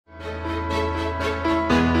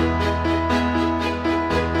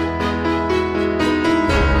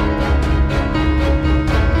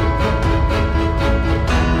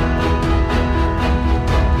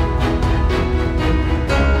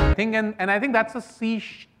and I think that's a sea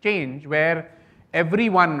change where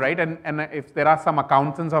everyone, right, and if there are some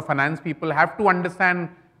accountants or finance people, have to understand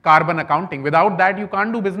carbon accounting. Without that, you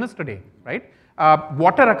can't do business today, right?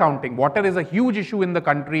 Water accounting. Water is a huge issue in the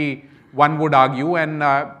country, one would argue, and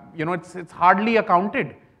it's hardly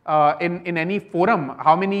accounted in any forum.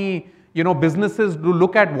 How many businesses do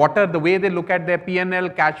look at water the way they look at their P&L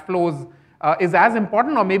cash flows is as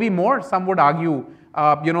important, or maybe more, some would argue.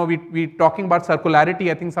 We talking about circularity.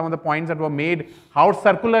 I think some of the points that were made, how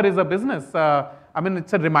circular is a business. I mean,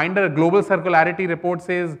 it's a reminder. A global circularity report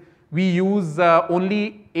says we use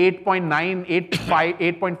only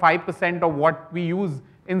 8.5% of what we use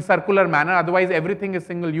in circular manner. Otherwise, everything is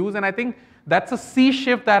single use. And I think that's a sea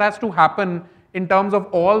shift that has to happen in terms of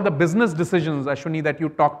all the business decisions, Ashwini, that you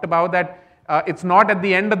talked about, that it's not at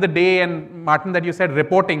the end of the day, and Martin, that you said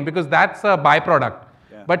reporting, because that's a byproduct.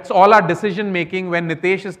 Yeah. But it's all our decision making. When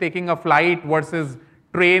Nitesh is taking a flight versus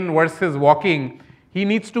train versus walking, he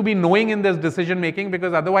needs to be knowing in this decision making,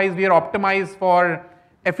 because otherwise we are optimized for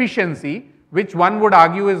efficiency, which one would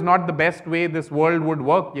argue is not the best way this world would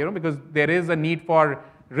work, because there is a need for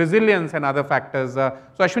resilience and other factors. So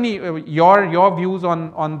Ashwini, your views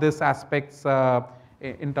on this aspects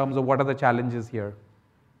in terms of what are the challenges here?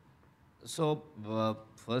 So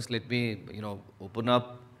first let me open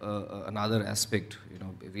up another aspect.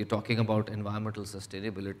 We are talking about environmental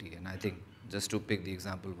sustainability, and I think just to pick the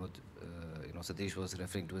example what Satish was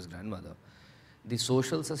referring to his grandmother, the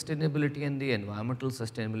social sustainability and the environmental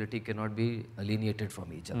sustainability cannot be alienated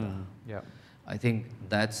from each other. Yeah. I think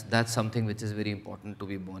that's something which is very important to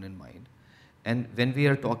be borne in mind. And when we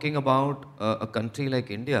are talking about a country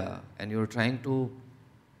like India, and you're trying to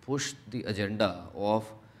push the agenda of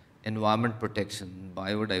environment protection,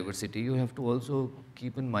 biodiversity, you have to also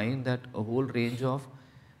keep in mind that a whole range of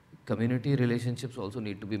community relationships also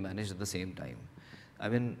need to be managed at the same time. I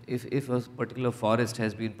mean, if a particular forest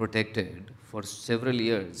has been protected for several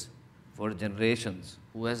years, for generations,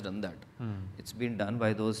 who has done that? It's been done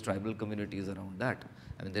by those tribal communities around that.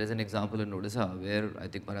 I mean, there is an example in Odisha where I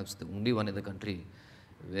think perhaps the only one in the country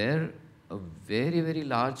where a very, very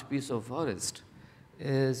large piece of forest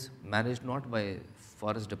is managed not by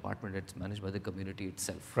forest department, it's managed by the community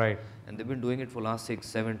itself. Right. And they've been doing it for last 6,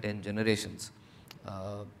 7, 10 generations.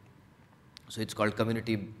 So it's called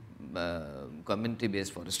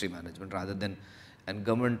community-based forestry management rather than, and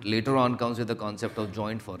government later on comes with the concept of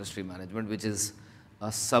joint forestry management, which is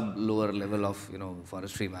a sub-lower level of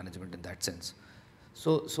forestry management in that sense.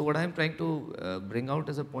 So what I'm trying to bring out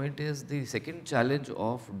as a point is the second challenge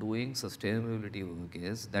of doing sustainability work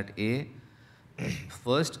is that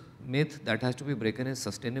first myth that has to be broken is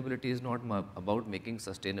sustainability is not about making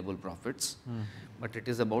sustainable profits, but it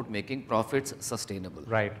is about making profits sustainable.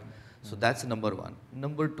 Right. So that's number one.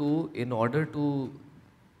 Number two, in order to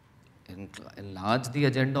enlarge the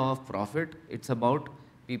agenda of profit, it's about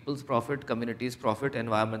people's profit, communities' profit,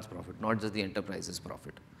 environment's profit, not just the enterprise's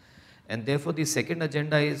profit. And therefore, the second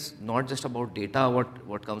agenda is not just about data,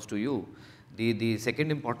 what comes to you. The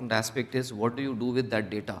second important aspect is what do you do with that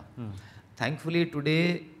data? Thankfully,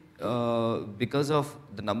 today, because of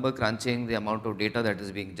the number crunching, the amount of data that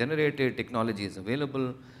is being generated, technology is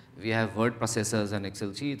available. We have word processors and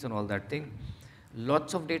Excel sheets and all that thing.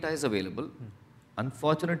 Lots of data is available.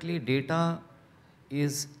 Unfortunately, data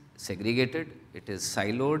is segregated, it is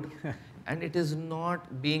siloed, and it is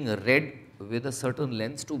not being read with a certain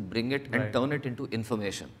lens to bring it and turn it into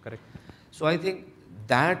information. Correct. So I think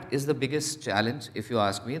that is the biggest challenge, if you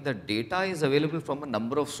ask me, that data is available from a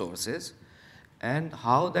number of sources, and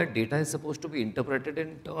how that data is supposed to be interpreted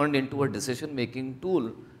and turned into a decision-making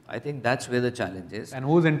tool, I think that's where the challenge is. And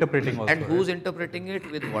who's interpreting also? And who's interpreting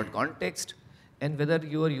it, with what context, and whether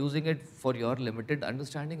you are using it for your limited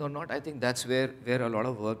understanding or not, I think that's where a lot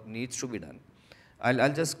of work needs to be done.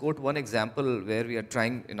 I'll just quote one example where we are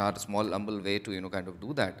trying in our small, humble way to kind of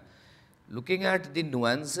do that. Looking at the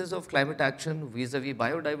nuances of climate action vis-a-vis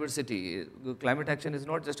biodiversity, climate action is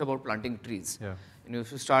not just about planting trees. Yeah.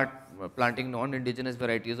 If you start planting non-indigenous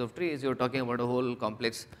varieties of trees, you're talking about a whole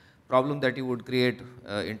complex problem that you would create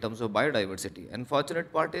in terms of biodiversity.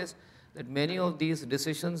 Unfortunate part is that many of these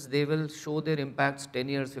decisions, they will show their impacts 10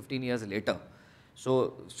 years, 15 years later.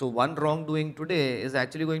 So one wrongdoing today is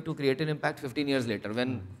actually going to create an impact 15 years later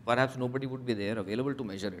when perhaps nobody would be there available to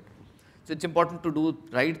measure it. So it's important to do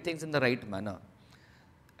right things in the right manner.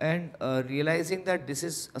 And realizing that this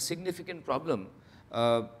is a significant problem.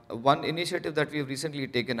 One initiative that we have recently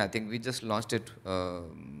taken, I think we just launched it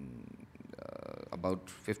about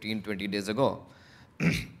 15, 20 days ago.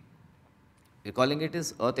 We're calling it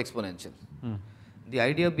is Earth Exponential. The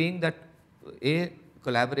idea being that A,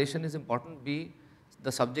 collaboration is important, B,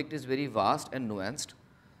 the subject is very vast and nuanced.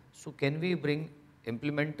 So can we bring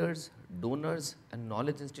implementers, donors, and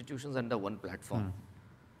knowledge institutions under one platform?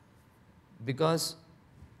 Because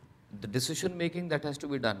the decision making that has to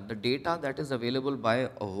be done, the data that is available by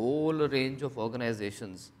a whole range of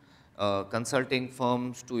organizations, consulting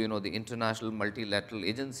firms to the international multilateral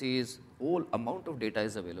agencies, whole amount of data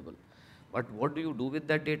is available. But what do you do with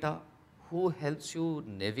that data? Who helps you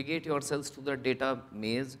navigate yourselves through the data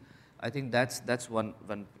maze? I think that's one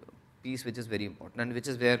piece which is very important, and which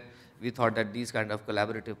is where we thought that these kind of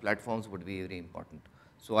collaborative platforms would be very important.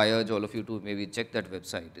 So I urge all of you to maybe check that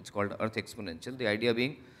website. It's called Earth Exponential. The idea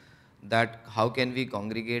being that how can we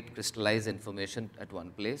congregate, crystallize information at one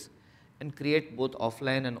place and create both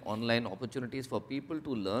offline and online opportunities for people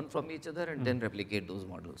to learn from each other and then replicate those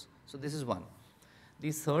models. So this is one.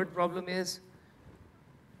 The third problem is,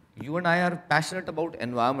 you and I are passionate about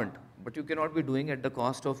environment, but you cannot be doing at the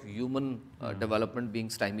cost of human development being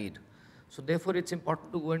stymied. So therefore, it's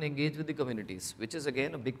important to go and engage with the communities, which is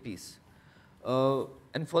again a big piece.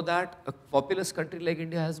 And for that, a populous country like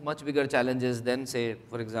India has much bigger challenges than, say,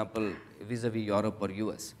 for example, vis-a-vis Europe or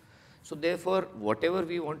US. So therefore, whatever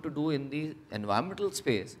we want to do in the environmental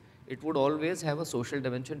space, it would always have a social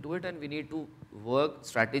dimension to it, and we need to work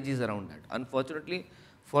strategies around that. Unfortunately,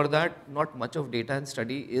 for that, not much of data and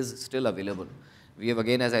study is still available. We have,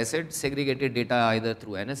 again, as I said, segregated data either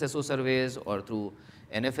through NSSO surveys or through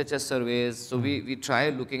NFHS surveys. So we try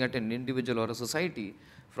looking at an individual or a society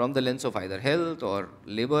from the lens of either health or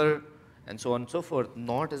labor and so on and so forth,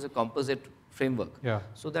 not as a composite framework.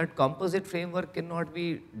 So that composite framework cannot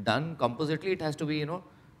be done compositely. It has to be,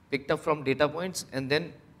 picked up from data points and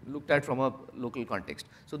then looked at from a local context.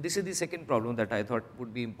 So this is the second problem that I thought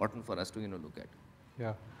would be important for us to, look at.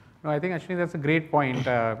 Yeah. No, I think actually that's a great point,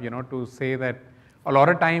 to say that a lot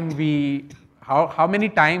of time how many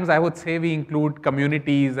times I would say we include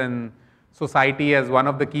communities and society as one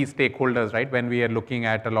of the key stakeholders, right, when we are looking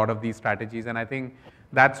at a lot of these strategies. And I think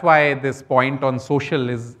that's why this point on social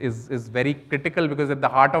is very critical, because at the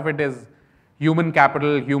heart of it is human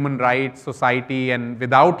capital, human rights, society, and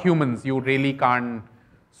without humans, you really can't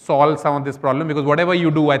solve some of this problem, because whatever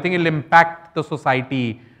you do, I think it'll impact the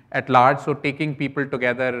society at large. So taking people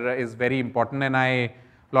together is very important. And a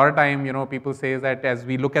lot of time, people say that as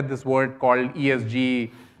we look at this word called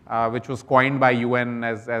ESG, which was coined by UN,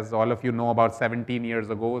 as all of you know, about 17 years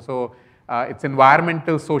ago. So it's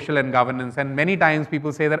environmental, social, and governance. And many times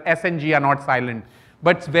people say that S and G are not silent,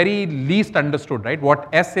 but it's very least understood, right? What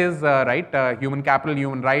S is, right? Human capital,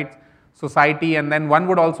 human rights, society, and then one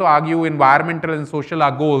would also argue environmental and social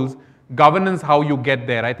are goals, governance, how you get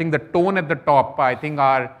there. I think the tone at the top, I think,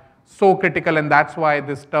 are so critical, and that's why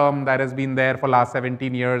this term that has been there for last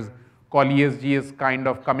 17 years called ESG is kind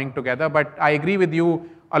of coming together. But I agree with you,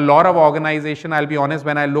 a lot of organization, I'll be honest,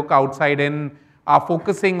 when I look outside in, are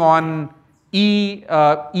focusing on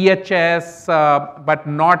EHS, but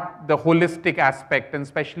not the holistic aspect, and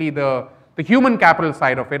especially the human capital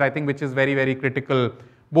side of it, I think, which is very, very critical,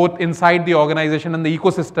 both inside the organization and the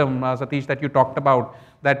ecosystem, Satish, that you talked about.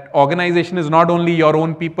 That organization is not only your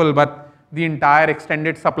own people, but the entire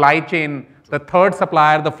extended supply chain, the third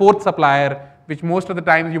supplier, the fourth supplier, which most of the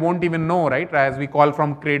times you won't even know, right? As we call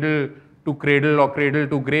from cradle to cradle or cradle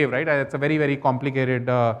to grave, right? It's a very, very complicated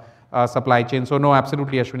supply chain. So no,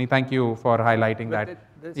 absolutely, Ashwini, thank you for highlighting that.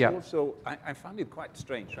 There's also, I found it quite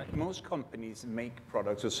strange, right? Most companies make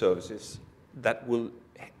products or services that will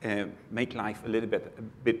make life a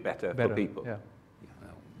bit better for people. Yeah.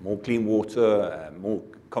 More clean water, a more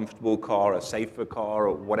comfortable car, a safer car,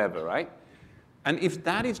 or whatever, right? And if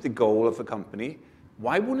that is the goal of a company,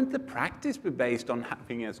 why wouldn't the practice be based on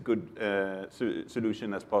having as good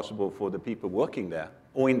solution as possible for the people working there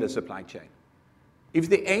or in the supply chain? If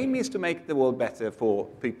the aim is to make the world better for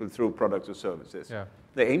people through products or services,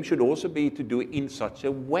 the aim should also be to do it in such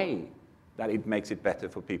a way that it makes it better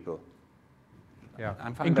for people. Yeah,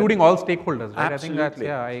 including all stakeholders, right?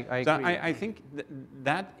 Absolutely. I think that's, I agree. I think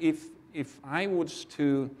that if I was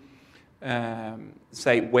to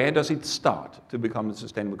say, where does it start to become a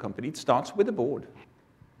sustainable company? It starts with the board.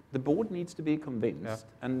 The board needs to be convinced,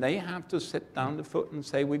 and they have to set down the foot and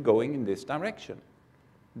say, we're going in this direction.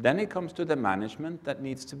 Then it comes to the management that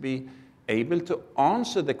needs to be able to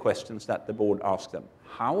answer the questions that the board asks them.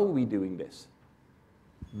 How are we doing this?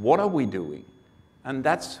 What are we doing? And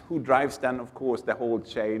that's who drives then, of course, the whole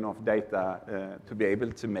chain of data to be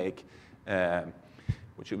able to make,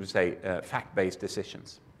 what you would say, fact-based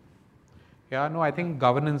decisions. Yeah, no, I think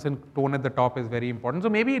governance and tone at the top is very important. So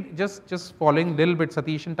maybe just following a little bit,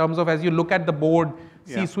 Satish, in terms of as you look at the board,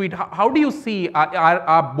 C-suite, how do you see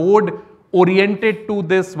our board oriented to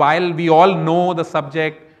this while we all know the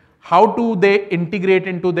subject? How do they integrate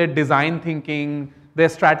into their design thinking, their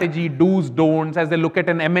strategy, do's, don'ts, as they look at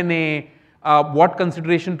an M&A, what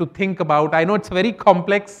consideration to think about? I know it's a very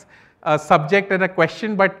complex subject and a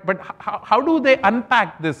question, but how do they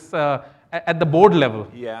unpack this at the board level?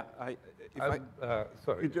 Yeah,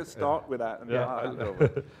 sorry. You just start with that. And I'll hand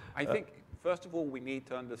over. I think, first of all, we need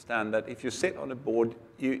to understand that if you sit on a board,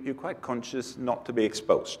 you're quite conscious not to be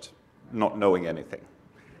exposed, not knowing anything.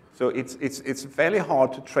 So it's fairly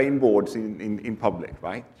hard to train boards in public,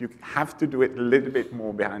 right? You have to do it a little bit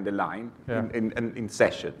more behind the line in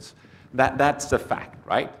sessions. That's a fact,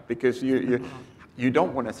 right? Because you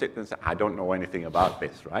don't want to sit and say, I don't know anything about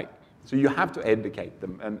this, right? So you have to educate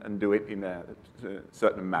them and do it in a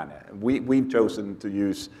certain manner. We've chosen to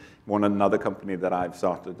use another company that I've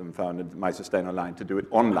started and founded, My Sustain Online, to do it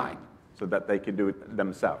online so that they can do it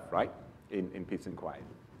themselves, right? In peace and quiet.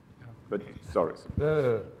 But sorry.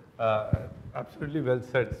 Absolutely well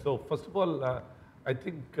said. So first of all, I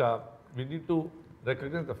think we need to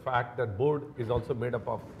recognize the fact that board is also made up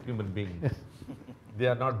of human beings. They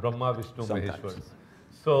are not Brahma, Vishnu, Maheshwars.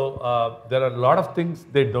 So there are a lot of things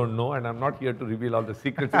they don't know, and I'm not here to reveal all the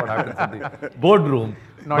secrets what happens in the boardroom.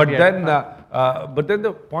 But then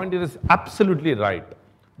the point is absolutely right.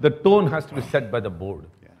 The tone has to be set by the board,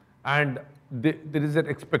 and there is an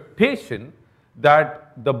expectation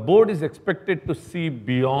that the board is expected to see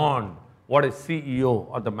beyond what a CEO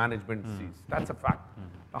or the management sees. That's a fact.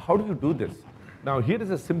 Now, how do you do this? Now, here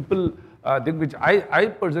is a simple thing which I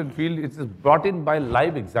personally feel it is brought in by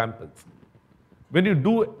live examples. When you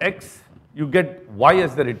do X, you get Y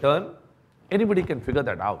as the return. Anybody can figure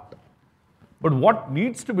that out. But what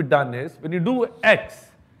needs to be done is, when you do X,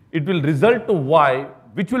 it will result to Y,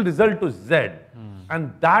 which will result to Z.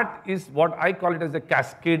 And that is what I call it as a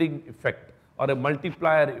cascading effect, or a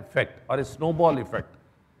multiplier effect, or a snowball effect.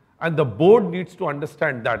 And the board needs to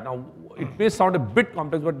understand that. Now, it may sound a bit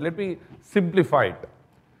complex, but let me simplify it.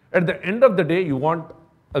 At the end of the day, you want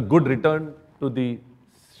a good return to the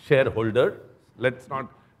shareholder. Let's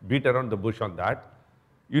not beat around the bush on that.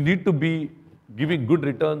 You need to be giving good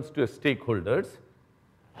returns to your stakeholders.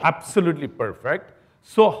 Absolutely perfect.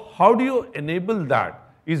 So how do you enable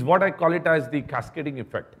that is what I call it as the cascading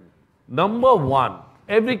effect. Number one,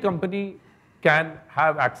 every company can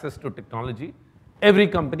have access to technology. Every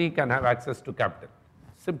company can have access to capital.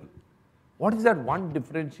 Simple. What is that one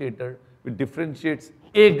differentiator which differentiates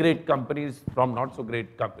A great companies from not so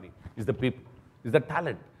great company? Is the people, is the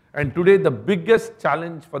talent. And today the biggest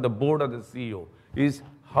challenge for the board or the CEO is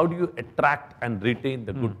how do you attract and retain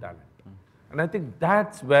the good talent? And I think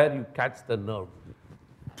that's where you catch the nerve.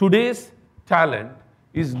 Today's talent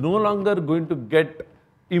is no longer going to get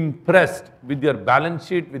impressed with your balance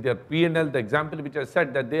sheet, with your P&L, the example which I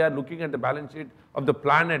said that they are looking at the balance sheet of the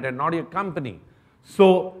planet and not your company.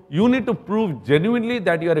 So you need to prove genuinely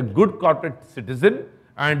that you are a good corporate citizen,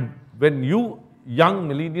 and when you young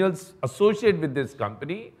millennials associate with this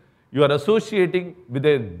company, you are associating with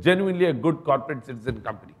a genuinely a good corporate citizen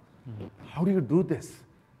company. How do you do this?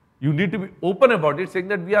 You need to be open about it, saying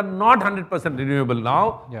that we are not 100% renewable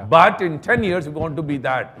now, but in 10 years we want to be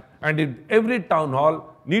that. And in every town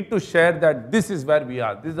hall, need to share that this is where we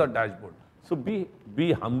are, this is our dashboard. So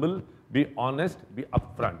be humble, be honest, be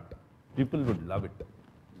upfront. People would love it.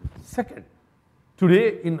 Second,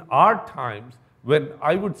 today in our times, when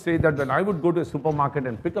I would say that when I would go to a supermarket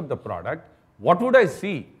and pick up the product, what would I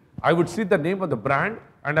see? I would see the name of the brand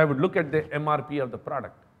and I would look at the MRP of the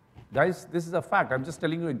product. Guys, this is a fact. I'm just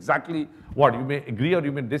telling you exactly what. You may agree or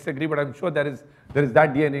you may disagree, but I'm sure there is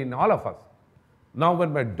that DNA in all of us. Now,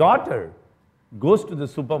 when my daughter goes to the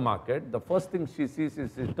supermarket, the first thing she sees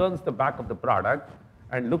is she turns the back of the product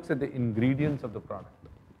and looks at the ingredients of the product.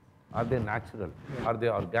 Are they natural? Are they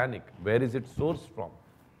organic? Where is it sourced from?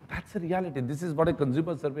 That's a reality. This is what a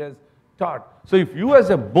consumer survey has taught. So if you as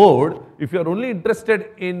a board, if you're only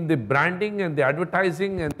interested in the branding and the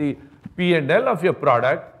advertising and the P&L of your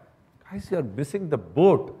product, guys, you're missing the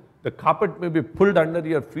boat. The carpet may be pulled under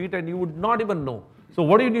your feet and you would not even know. So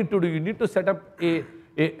what do you need to do? You need to set up a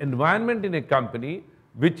environment in a company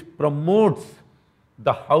which promotes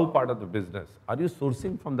the how part of the business. Are you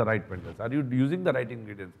sourcing from the right vendors? Are you using the right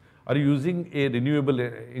ingredients? Are you using a renewable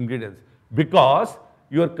ingredients? Because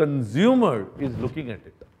your consumer is looking at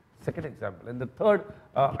it. Second example. And the third,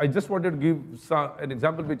 I just wanted to give an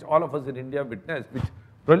example which all of us in India witnessed, which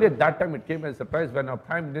probably at that time it came as a surprise when our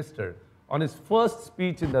Prime Minister, on his first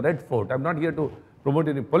speech in the Red Fort, I'm not here to promote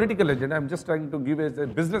any political agenda, I'm just trying to give as a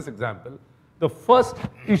business example. The first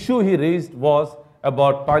issue he raised was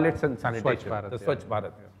about toilets and sanitation, the Swachh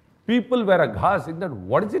Bharat. People were aghast in that,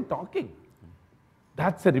 what is he talking?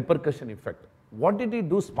 That's a repercussion effect. What did he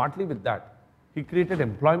do smartly with that? He created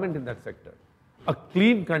employment in that sector. A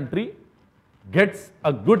clean country gets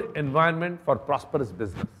a good environment for prosperous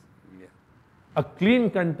business. A clean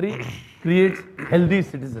country creates healthy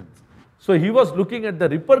citizens. So he was looking at the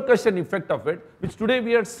repercussion effect of it, which today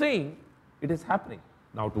we are saying it is happening.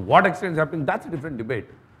 Now, to what extent it's happening, that's a different debate.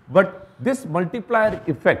 But this multiplier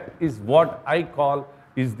effect is what I call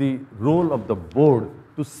is the role of the board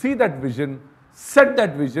to see that vision, set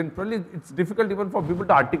that vision. Probably it's difficult even for people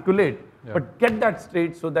to articulate, but get that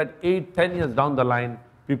straight so that 8, 10 years down the line,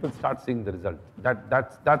 people start seeing the result.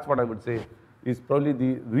 That's what I would say is probably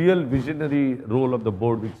the real visionary role of the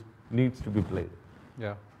board which needs to be played.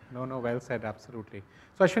 Yeah. No, well said, absolutely.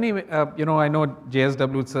 So Ashwini, you know, I know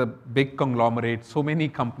JSW, it's a big conglomerate, so many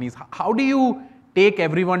companies. How do you take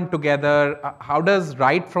everyone together? How does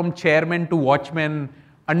right from chairman to watchman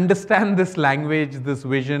understand this language, this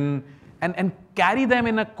vision, and carry them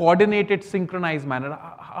in a coordinated, synchronized manner?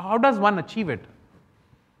 How does one achieve it?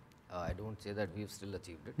 I don't say that we've still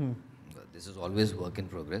achieved it. This is always work in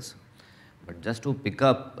progress. But just to pick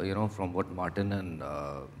up, you know, from what Martin and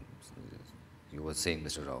you were saying,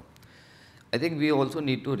 Mr. Rao, I think we also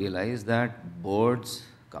need to realize that boards,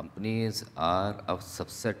 companies are a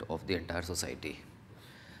subset of the entire society.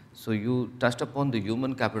 So you touched upon the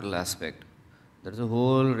human capital aspect. There's a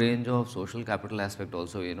whole range of social capital aspect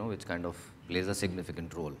also, you know, which kind of plays a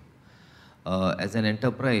significant role. As an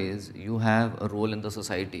enterprise, you have a role in the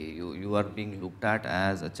society. You are being looked at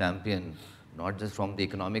as a champion, not just from the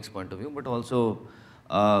economics point of view, but also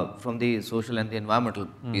from the social and the environmental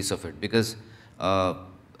piece of it. Because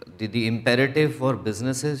the imperative for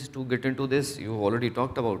businesses to get into this, you already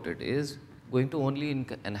talked about it, is going to only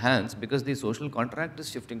enhance because the social contract is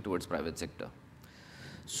shifting towards private sector.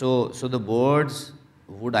 So the boards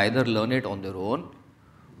would either learn it on their own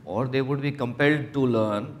or they would be compelled to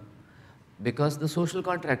learn because the social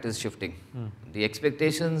contract is shifting. The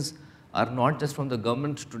expectations are not just from the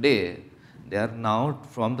government today, they are now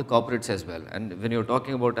from the corporates as well. And when you're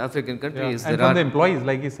talking about African countries, and from the employees,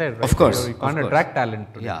 like you said, right? Of course, you can't attract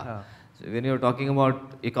talent today. Yeah. So when you're talking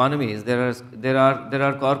about economies, there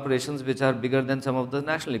are corporations which are bigger than some of the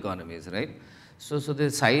national economies, right? So the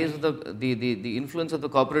size of the influence of the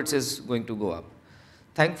corporates is going to go up.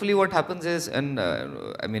 Thankfully, what happens is, and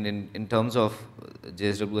I mean, in terms of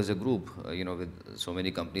JSW as a group, you know, with so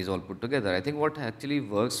many companies all put together, I think what actually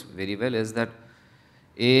works very well is that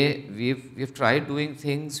we've tried doing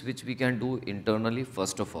things which we can do internally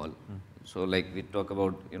first of all. So like we talk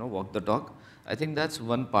about, you know, walk the talk. I think that's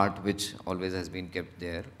one part which always has been kept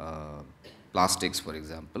there. Plastics, for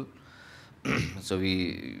example. So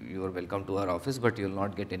you are welcome to our office, but you will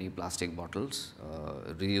not get any plastic bottles.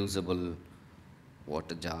 Reusable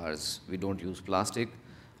water jars. We don't use plastic.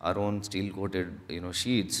 Our own steel-coated, you know,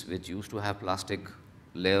 sheets which used to have plastic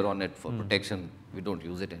layer on it for protection, we don't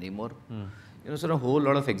use it anymore. You know, so a whole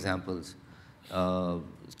lot of examples.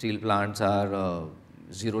 Steel plants are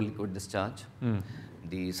zero liquid discharge.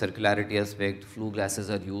 The circularity aspect, flue gases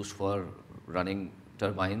are used for running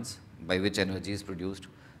turbines by which energy is produced.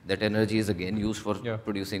 That energy is again used for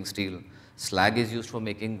producing steel. Slag is used for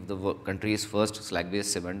making the country's first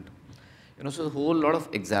slag-based cement. You know, so a whole lot of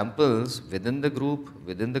examples within the group,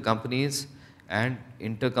 within the companies, and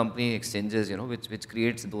intercompany exchanges, you know, which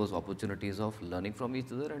creates those opportunities of learning from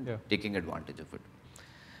each other and taking advantage of it.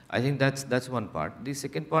 I think that's one part. The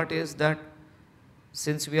second part is that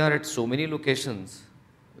since we are at so many locations,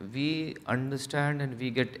 we understand and we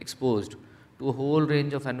get exposed to a whole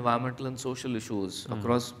range of environmental and social issues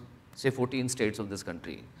across, say, 14 states of this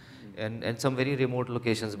country, and some very remote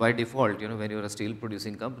locations. By default, you know, when you're a steel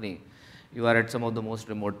producing company, you are at some of the most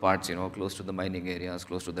remote parts, you know, close to the mining areas,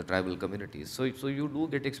 close to the tribal communities. So you do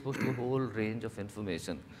get exposed to a whole range of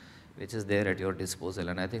information which is there at your disposal,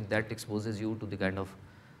 and I think that exposes you to the kind of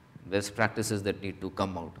best practices that need to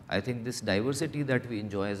come out. I think this diversity that we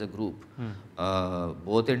enjoy as a group,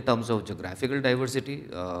 both in terms of geographical diversity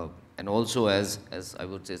and also as I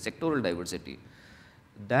would say sectoral diversity,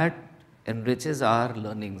 that enriches our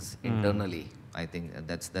learnings internally. I think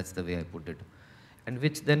that's the way I put it, and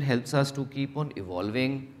which then helps us to keep on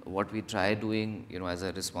evolving what we try doing, you know, as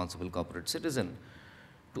a responsible corporate citizen,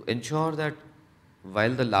 to ensure that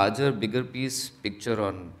while the larger, bigger picture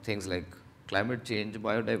on things like climate change,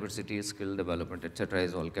 biodiversity, skill development, etc.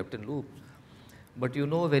 is all kept in loop. But you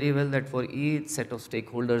know very well that for each set of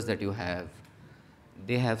stakeholders that you have,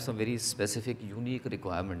 they have some very specific, unique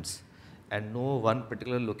requirements. And no one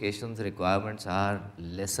particular location's requirements are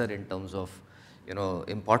lesser in terms of, you know,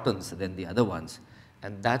 importance than the other ones.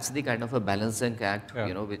 And that's the kind of a balancing act,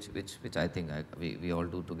 you know, which I think we all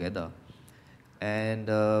do together. And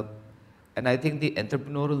I think the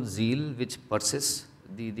entrepreneurial zeal which persists,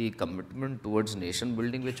 the commitment towards nation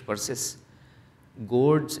building which persists,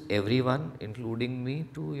 goads everyone, including me,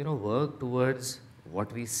 to work towards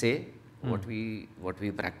what we say, what we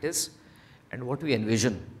practice, and what we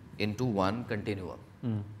envision into one continuum.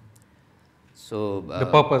 So The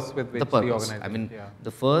purpose with which the the purpose. organization. I mean, yeah.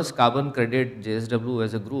 the first carbon credit JSW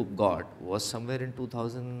as a group got was somewhere in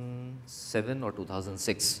 2007 or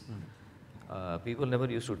 2006. People never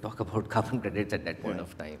used to talk about carbon credits at that point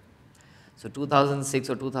of time. So 2006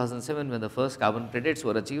 or 2007, when the first carbon credits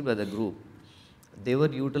were achieved by the group, they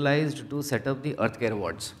were utilized to set up the Earth Care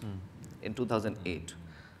Awards in 2008.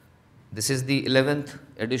 This is the 11th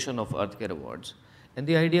edition of Earth Care Awards. And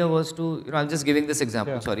the idea was to, I'm just giving this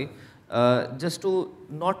example, sorry, just to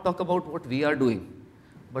not talk about what we are doing,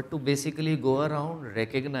 but to basically go around,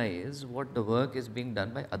 recognize what the work is being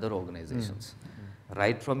done by other organizations.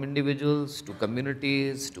 Right from individuals to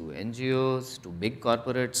communities to NGOs to big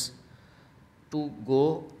corporates, to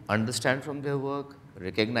go understand from their work,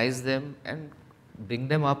 recognize them, and bring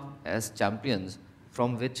them up as champions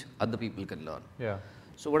from which other people can learn. Yeah.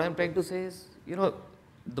 So what I'm trying to say is,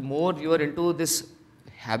 the more you are into this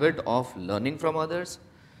habit of learning from others,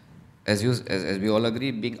 as we all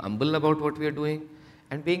agree, being humble about what we are doing,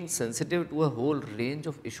 and being sensitive to a whole range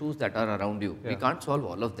of issues that are around you. We can't solve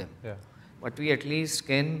all of them, but we at least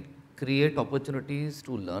can create opportunities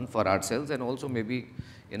to learn for ourselves, and also maybe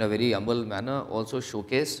in a very humble manner also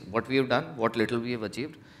showcase what we have done, what little we have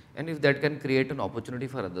achieved, and if that can create an opportunity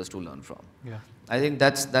for others to learn from. I think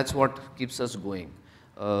that's what keeps us going.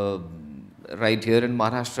 Right here in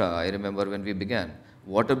Maharashtra, I remember when we began,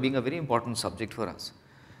 water being a very important subject for us.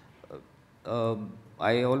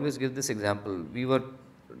 I always give this example. We were,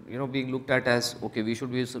 being looked at as, okay, we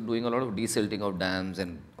should be doing a lot of desilting of dams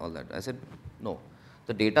and all that. I said, no.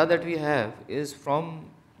 The data that we have is from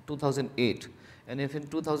 2008. And if in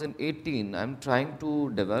 2018, I'm trying to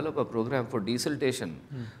develop a program for desiltation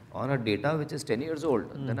on a data which is 10 years old,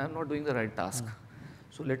 then I'm not doing the right task.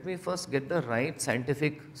 So let me first get the right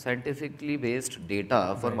scientifically based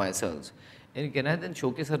data for myself. And can I then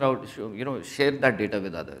showcase it out, share that data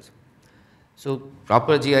with others? So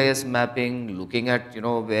proper GIS mapping, looking at,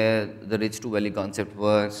 where the rich to valley concept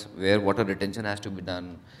works, where water retention has to be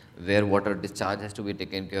done, where water discharge has to be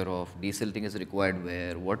taken care of, desilting is required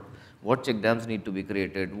where, what check dams need to be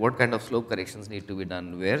created, what kind of slope corrections need to be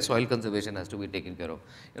done, where soil conservation has to be taken care of.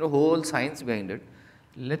 Whole science behind it.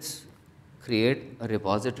 Let's create a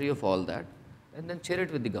repository of all that and then share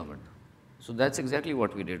it with the government. So that's exactly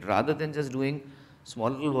what we did. Rather than just doing small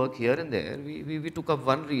little work here and there, we took up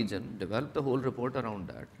one region, developed a whole report around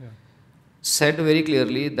that, said very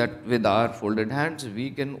clearly that with our folded hands, we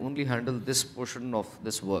can only handle this portion of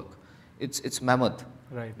this work. It's mammoth.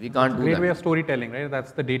 Right. We can't do Great that. way of storytelling, right?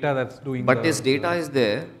 That's the data that's doing. But this data is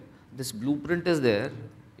there, this blueprint is there.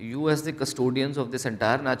 You as the custodians of this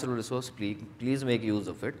entire natural resource, please make use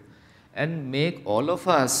of it and make all of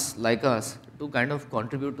us, like us, to kind of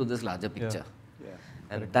contribute to this larger picture.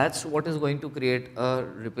 And that's what is going to create a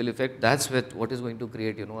ripple effect. That's what is going to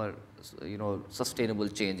create, sustainable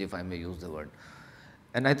change, if I may use the word.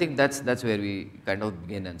 And I think that's where we kind of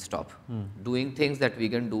begin and stop. Doing things that we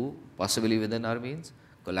can do, possibly within our means,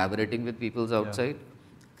 collaborating with people outside,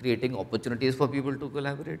 creating opportunities for people to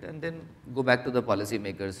collaborate, and then go back to the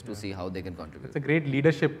policymakers to see how they can contribute. It's a great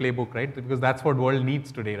leadership playbook, right? Because that's what world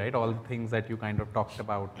needs today, right? All the things that you kind of talked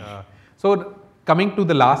about. So coming to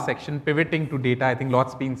the last section, pivoting to data, I think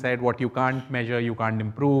lots been said. What you can't measure, you can't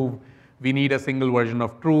improve. We need a single version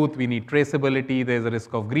of truth. We need traceability. There's a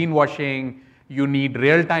risk of greenwashing. You need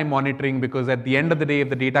real-time monitoring, because at the end of the day, if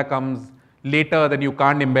the data comes later, then you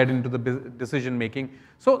can't embed into the decision making.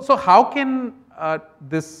 So how can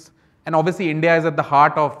this, and obviously India is at the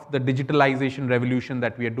heart of the digitalization revolution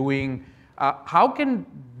that we are doing. How can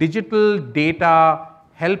digital data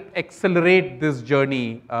help accelerate this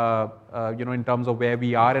journey, in terms of where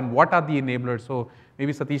we are, and what are the enablers? So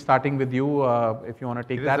maybe Satish, starting with you, if you want to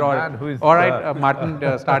take that, or all right,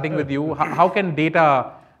 Martin, starting with you. How can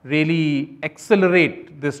data really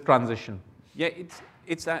accelerate this transition? Yeah,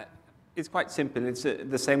 it's quite simple. It's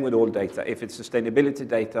the same with all data. If it's sustainability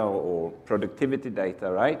data or productivity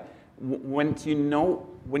data, right? When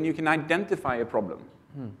you can identify a problem,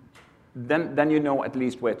 then you know at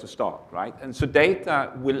least where to start, right? And so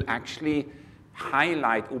data will actually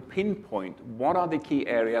highlight or pinpoint what are the key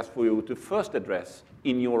areas for you to first address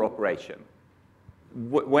in your operation.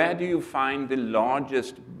 Where do you find the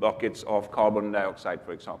largest buckets of carbon dioxide,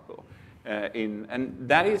 for example? And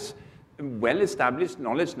that is well-established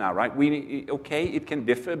knowledge now, right? Okay, it can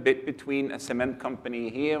differ a bit between a cement company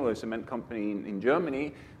here or a cement company in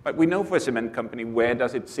Germany, but we know for a cement company, where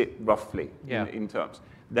does it sit roughly in terms.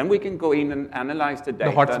 Then we can go in and analyze the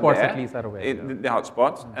data. The hotspots there, at least are aware. The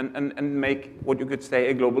hotspots, and make what you could say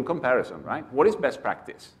a global comparison, right? What is best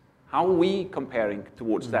practice? How are we comparing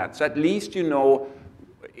towards that? So at least you know,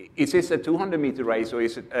 is this a 200-meter race or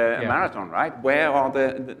is it a marathon, right? Where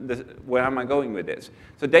am I going with this?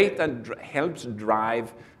 So data helps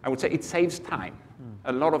drive, I would say it saves time,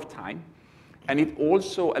 a lot of time. And it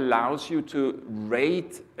also allows you to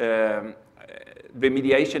rate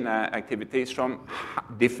remediation activities from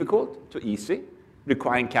difficult to easy,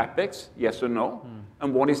 requiring CapEx, yes or no,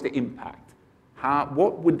 and what is the impact?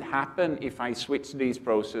 What would happen if I switch these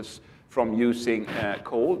processes from using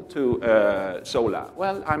coal to solar?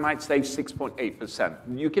 Well, I might save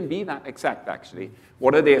 6.8%. You can be that exact, actually.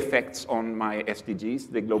 What are the effects on my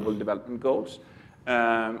SDGs, the Global Development Goals,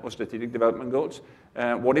 or Strategic Development Goals?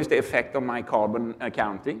 What is the effect on my carbon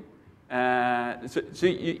accounting? Data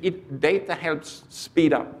helps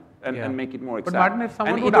speed up and make it more exact. But Martin, if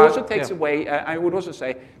someone and would it also takes away, I would also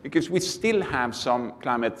say, because we still have some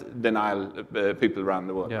climate denial people around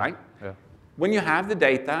the world, right? Yeah. When you have the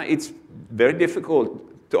data, it's very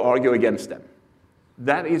difficult to argue against them.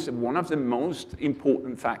 That is one of the most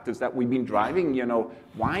important factors that we've been driving, you know,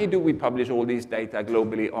 why do we publish all these data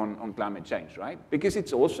globally on climate change, right? Because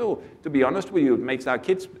it's also, to be honest with you, it makes our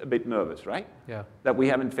kids a bit nervous, right? Yeah. That we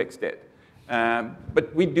haven't fixed it.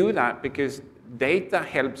 But we do that because data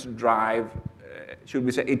helps drive, should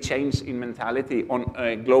we say, a change in mentality on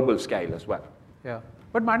a global scale as well. Yeah.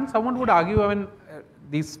 But Martin, someone would argue, I mean,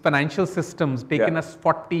 these financial systems taken us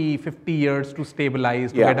 40, 50 years to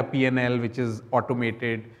stabilize, to get a P&L which is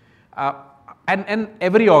automated. And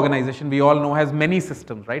every organization, we all know, has many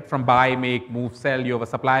systems, right? From buy, make, move, sell. You have a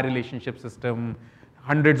supplier relationship system,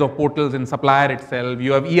 hundreds of portals in supplier itself.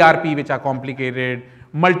 You have ERP, which are complicated,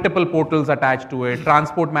 multiple portals attached to it.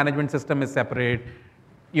 Transport management system is separate.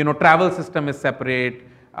 You know, travel system is separate.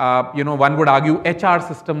 You know, one would argue HR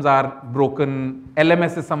systems are broken,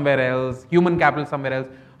 LMS is somewhere else, human capital somewhere else.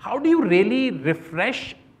 How do you really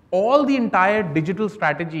refresh all the entire digital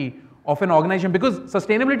strategy of an organization? Because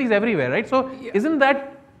sustainability is everywhere, right? So isn't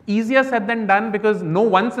that easier said than done, because no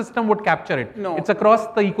one system would capture it? No. It's across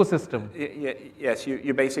the ecosystem. Yes,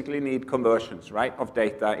 you basically need conversions, right, of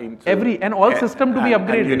data into... And all system to be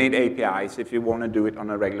upgraded. And you need APIs if you want to do it on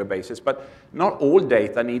a regular basis. But not all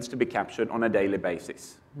data needs to be captured on a daily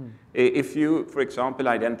basis. If you, for example,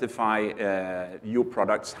 identify your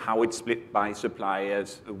products, how it's split by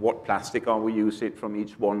suppliers, what plastic are we using from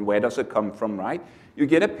each one, where does it come from, right? You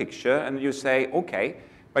get a picture and you say, okay,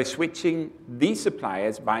 by switching these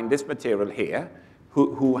suppliers, buying this material here,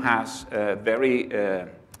 who has very...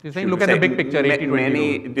 You're saying look at the big picture, 80-20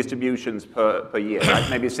 many distributions per year, right?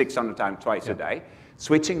 Maybe 600 times twice a day.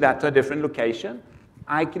 Switching that to a different location,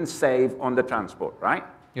 I can save on the transport, right?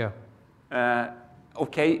 Yeah.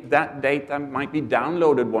 Okay, that data might be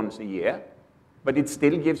downloaded once a year, but it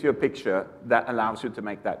still gives you a picture that allows you to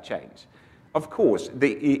make that change. Of course,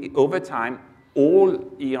 over time, all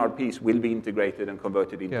ERPs will be integrated and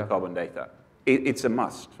converted into carbon data. It's a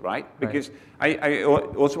must, right? Because I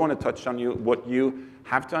also want to touch on what you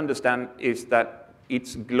have to understand is that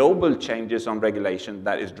it's global changes on regulation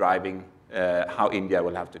that is driving how India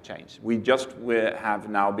will have to change. We just have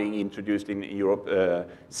now being introduced in Europe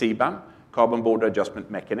CBAM, Carbon Border Adjustment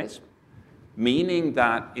Mechanism, meaning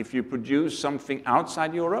that if you produce something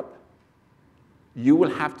outside Europe, you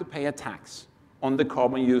will have to pay a tax on the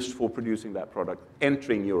carbon used for producing that product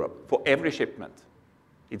entering Europe for every shipment.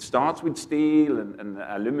 It starts with steel and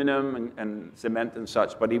aluminum and cement and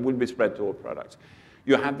such, but it will be spread to all products.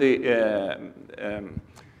 You have the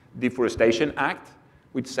Deforestation Act,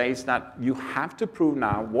 which says that you have to prove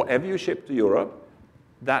now, whatever you ship to Europe,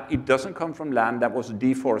 that it doesn't come from land that was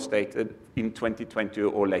deforested in 2020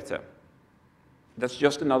 or later. That's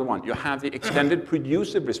just another one. You have the extended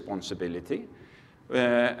producer responsibility,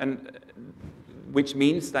 which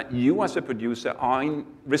means that you as a producer are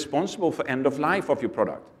responsible for end of life of your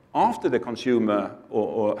product after the consumer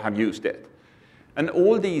or have used it. And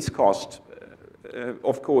all these costs,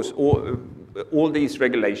 of course, all these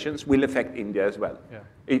regulations will affect India as well. Yeah.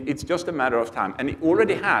 It's just a matter of time. And it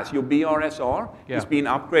already has. Your BRSR is being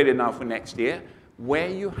upgraded now for next year, where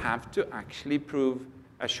you have to actually prove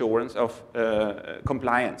assurance of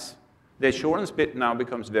compliance. The assurance bit now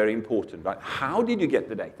becomes very important. But how did you get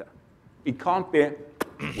the data? It can't be,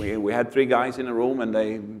 we had 3 guys in a room and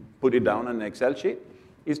they put it down on an Excel sheet.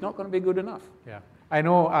 It's not going to be good enough. Yeah. I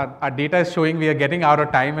know our data is showing we are getting out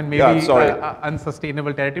of time and maybe Yeah, sorry.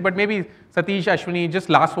 unsustainable territory. But maybe Satish, Ashwini, just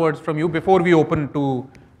last words from you before we open to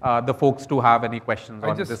the folks to have any questions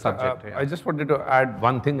on this subject. I just wanted to add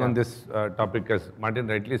one thing on this topic, as Martin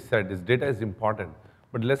rightly said, is data is important,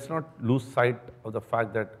 but let's not lose sight of the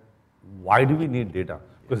fact that why do we need data?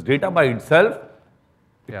 Because data by itself,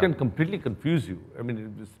 it can completely confuse you. I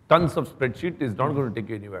mean, tons of spreadsheet is not going to take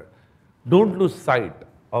you anywhere. Don't lose sight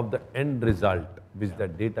of the end result which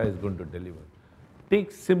that data is going to deliver.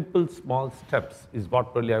 Take simple, small steps is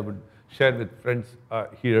what probably I would share with friends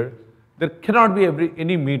here. There cannot be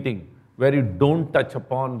any meeting where you don't touch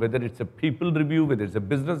upon whether it's a people review, whether it's a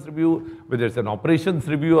business review, whether it's an operations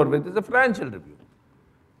review, or whether it's a financial review.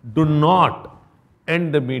 Do not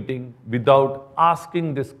end the meeting without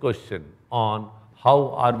asking this question on how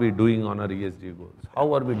are we doing on our ESG goals?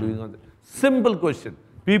 How are we doing on the simple question?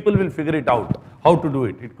 People will figure it out, how to do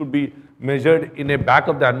it. It could be measured in a back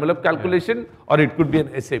of the envelope calculation, or it could be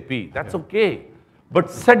an SAP. That's okay.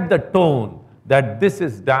 But set the tone that this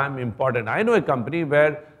is damn important. I know a company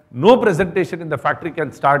where no presentation in the factory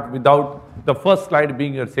can start without the first slide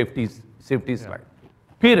being your safety slide.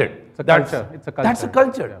 Period. It's a culture. It's a culture. That's a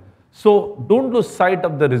culture. So don't lose sight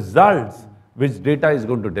of the results which data is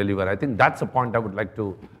going to deliver. I think that's a point I would like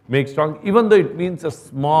to make strong, even though it means a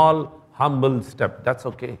small, humble step. That's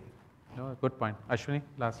okay. No, good point. Ashwini,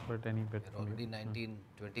 last word, any bit We're from you? already 19,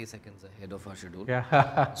 20 seconds ahead of our schedule.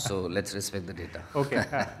 Yeah. So let's respect the data. Okay.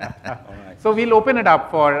 So we'll open it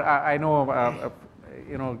up for, I know, a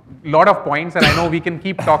lot of points, and I know we can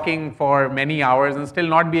keep talking for many hours and still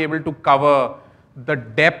not be able to cover the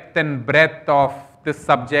depth and breadth of this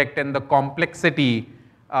subject and the complexity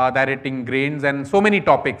that it ingrains, and so many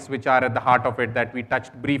topics which are at the heart of it that we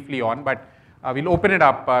touched briefly on. But we'll open it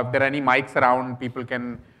up. If there are any mics around, people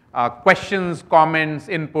can questions, comments,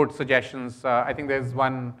 input, suggestions. I think there's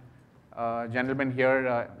one gentleman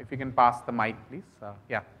here. If you can pass the mic, please.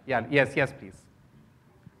 Yes, please.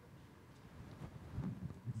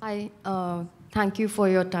 Hi, thank you for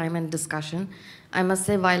your time and discussion. I must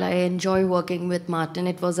say, while I enjoy working with Martin,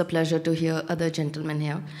 it was a pleasure to hear other gentlemen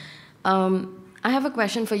here. I have a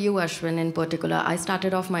question for you, Ashwin, in particular. I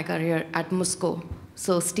started off my career at Musco,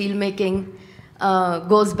 so steel making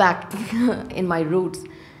goes back in my roots.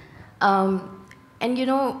 And you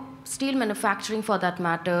know, steel manufacturing, for that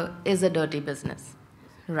matter, is a dirty business,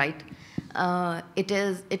 right?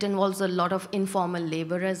 It involves a lot of informal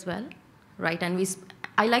labor as well, right? And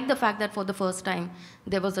I like the fact that for the first time,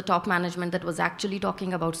 there was a top management that was actually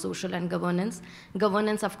talking about social and governance.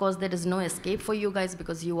 Governance, of course, there is no escape for you guys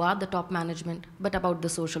because you are the top management, but about the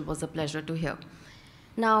social was a pleasure to hear.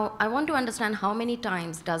 Now, I want to understand how many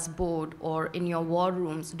times does board or in your war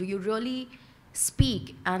rooms do you really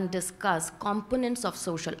speak and discuss components of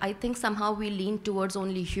social? I think somehow we lean towards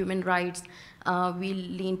only human rights, we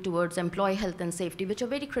lean towards employee health and safety, which are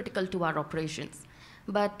very critical to our operations.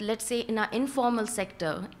 But let's say in our informal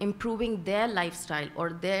sector, improving their lifestyle or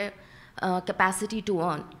their capacity to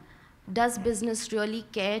earn, does business really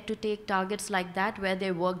care to take targets like that where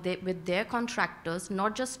they work with their contractors,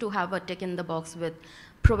 not just to have a tick in the box with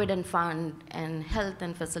provident fund and health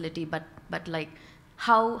and facility, but like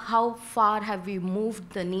how far have we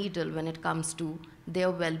moved the needle when it comes to their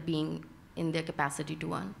well-being in their capacity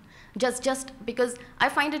to earn? Just because I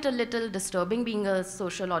find it a little disturbing being a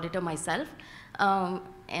social auditor myself.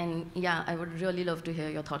 And yeah, I would really love to hear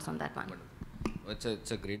your thoughts on that one.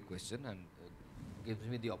 It's a great question, and gives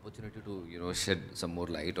me the opportunity to shed some more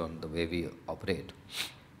light on the way we operate.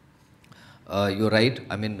 You're right.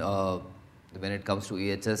 I mean, when it comes to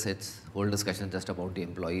EHS, it's whole discussion just about the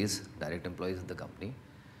employees, direct employees of the company.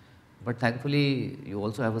 But thankfully, you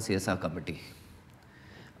also have a CSR committee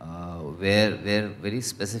where very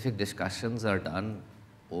specific discussions are done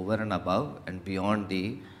over and above and beyond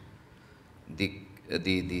the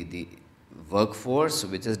workforce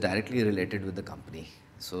which is directly related with the company.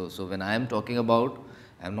 So when I am talking about,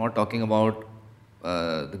 I'm not talking about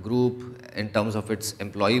the group in terms of its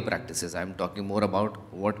employee practices. I'm talking more about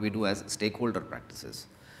what we do as stakeholder practices.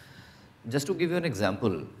 Just to give you an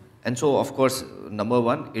example, and so of course, number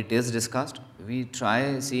one, it is discussed. We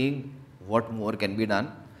try seeing what more can be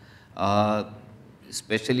done,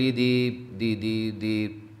 especially the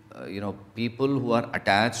people who are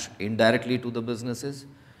attached indirectly to the businesses,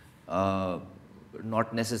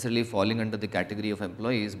 not necessarily falling under the category of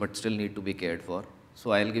employees, but still need to be cared for.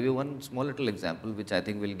 So I'll give you one small little example, which I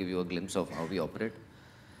think will give you a glimpse of how we operate.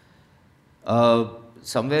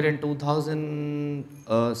 Somewhere in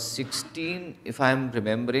 2016, if I'm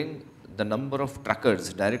remembering, the number of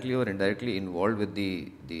truckers directly or indirectly involved with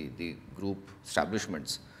the group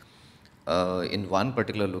establishments in one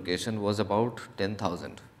particular location was about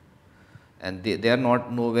 10,000. And they are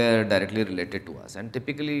not nowhere directly related to us. And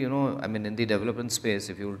typically, you know, I mean, in the development space,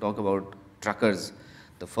 if you will talk about truckers,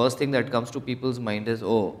 the first thing that comes to people's mind is,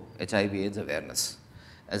 oh, HIV/AIDS awareness,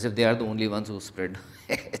 as if they are the only ones who spread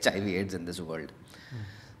HIV/AIDS in this world.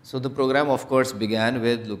 So the program, of course, began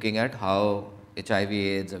with looking at how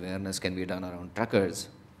HIV/AIDS awareness can be done around truckers.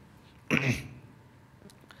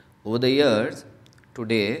 Over the years,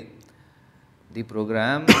 today, the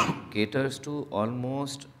program caters to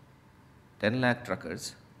almost 10 lakh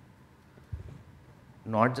truckers,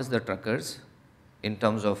 not just the truckers in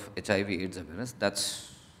terms of HIV/AIDS awareness,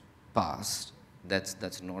 that's past,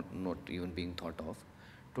 that's not even being thought of.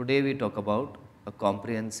 Today we talk about a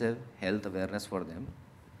comprehensive health awareness for them,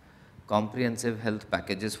 comprehensive health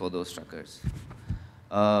packages for those truckers,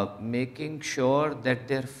 making sure that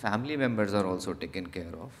their family members are also taken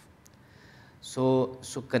care of. So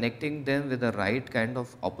connecting them with the right kind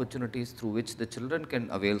of opportunities through which the children can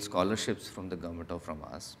avail scholarships from the government or from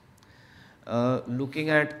us. Looking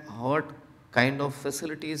at what kind of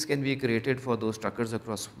facilities can be created for those truckers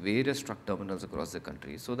across various truck terminals across the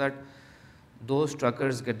country, so that those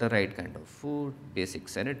truckers get the right kind of food, basic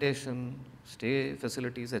sanitation, stay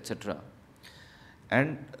facilities, etc.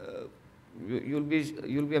 And you'll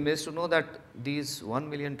be amazed to know that these 1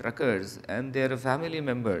 million truckers and their family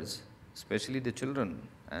members, especially the children,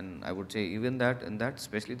 and I would say even that,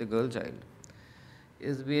 especially the girl child,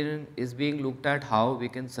 is being looked at how we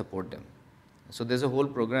can support them. So there's a whole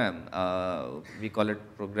program, we call it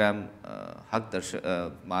program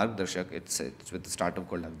Marg Darshak, it's with a startup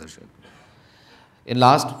called Hak Darshak. In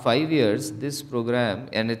last 5 years, this program,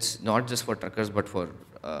 and it's not just for truckers but for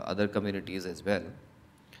other communities as well,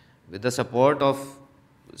 with the support of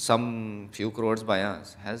some few crores by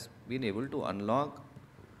us, has been able to unlock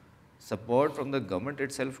support from the government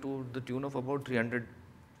itself to the tune of about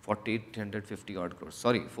 340, 350 odd crores,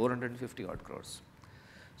 sorry, 450 odd crores.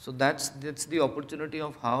 So that's the opportunity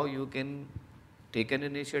of how you can take an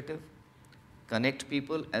initiative, connect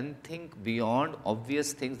people and think beyond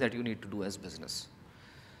obvious things that you need to do as business.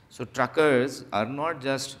 So truckers are not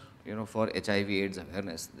just, you know, for HIV/AIDS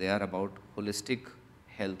awareness, they are about holistic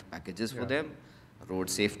health packages for them, road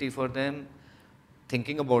safety for them,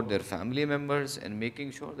 thinking about their family members and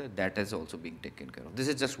making sure that that is also being taken care of. This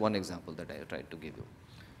is just one example that I tried to give you.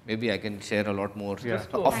 Maybe I can share a lot more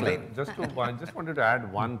offline. I just wanted to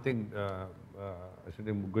add one thing,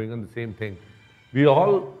 actually going on the same thing. We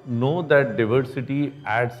all know that diversity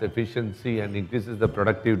adds efficiency and increases the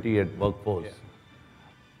productivity at workforce. Yeah.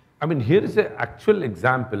 I mean, here is an actual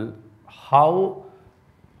example how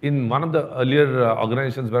in one of the earlier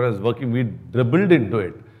organizations where I was working, we dribbled into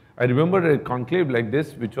it. I remember a conclave like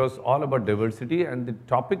this, which was all about diversity, and the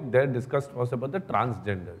topic there discussed was about the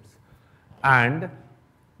transgenders. And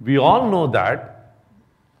we all know that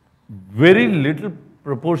very little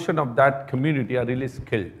proportion of that community are really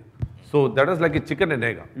skilled. So that was like a chicken and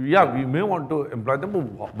egg. Yeah, we may want to employ them,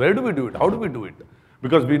 but where do we do it? How do we do it?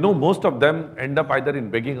 Because we know most of them end up either in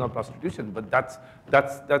begging or prostitution, but that's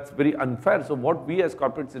very unfair. So what we as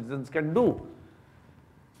corporate citizens can do?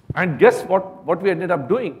 And guess what we ended up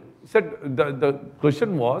doing? He said the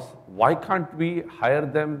question was, why can't we hire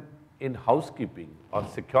them in housekeeping or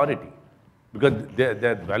security? Because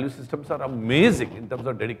their value systems are amazing in terms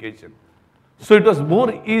of dedication. So it was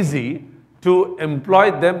more easy to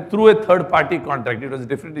employ them through a third-party contract. It was a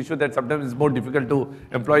different issue that sometimes it's more difficult to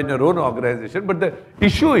employ in your own organization. But the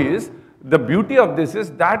issue is, the beauty of this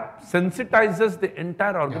is that sensitizes the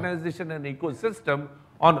entire organization and ecosystem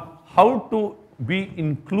on how to be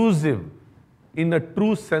inclusive in a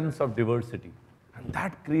true sense of diversity. And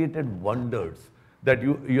that created wonders, that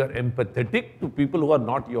you are empathetic to people who are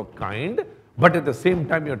not your kind, but at the same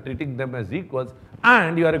time you're treating them as equals,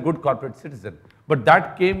 and you are a good corporate citizen. But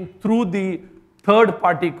that came through the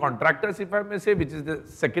third-party contractors, if I may say, which is the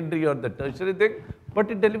secondary or the tertiary thing,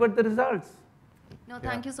 but it delivered the results. No,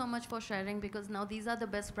 thank you so much for sharing, because now these are the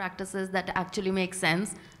best practices that actually make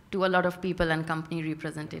sense to a lot of people and company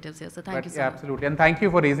representatives here. So thank you so much. Absolutely, and thank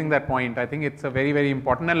you for raising that point. I think it's a very, very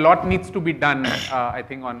important, and a lot needs to be done, I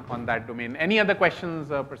think, on that domain. Any other questions,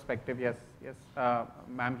 perspective? Yes,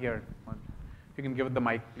 ma'am here. If you can give it the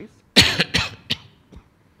mic, please.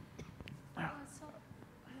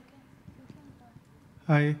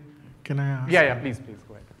 Hi, can I ask? Yeah, please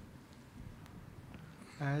go ahead.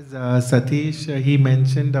 As Satish, he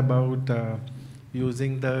mentioned about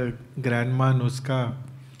using the grandma nuska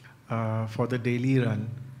for the daily run.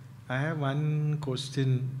 I have one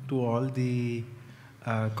question to all the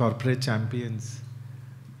corporate champions.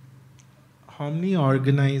 How many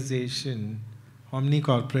organizations how many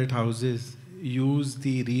corporate houses use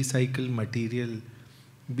the recycled material,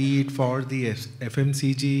 be it for the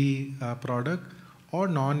FMCG product or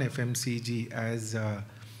non-FMCG, as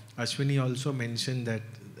Ashwini also mentioned that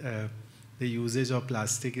the usage of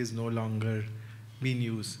plastic is no longer being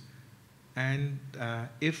used. And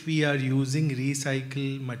if we are using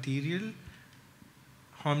recycled material,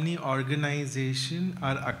 how many organizations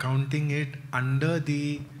are accounting it under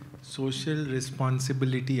the social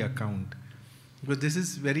responsibility account? Because this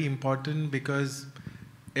is very important, because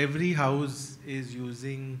every house is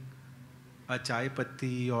using a chai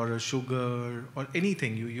patti or a sugar or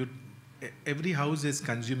anything. Every house is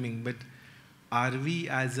consuming, but are we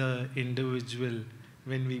as an individual,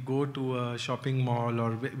 when we go to a shopping mall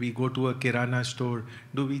or we go to a kirana store,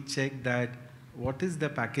 do we check that what is the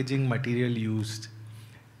packaging material used?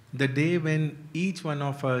 The day when each one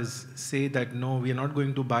of us say that no, we are not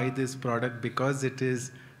going to buy this product because it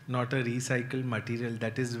is not a recycled material,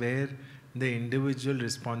 that is where the individual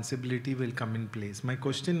responsibility will come in place. My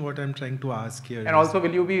question, what I'm trying to ask here, and also,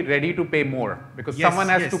 will you be ready to pay more? Because someone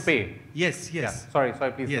has to pay. Yes. Yeah. Sorry, please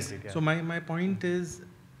complete. Yeah. So my point is,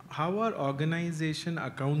 how are organization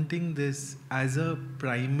accounting this as a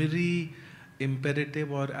primary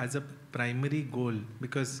imperative or as a primary goal?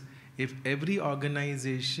 Because if every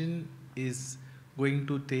organization is going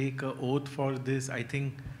to take an oath for this, I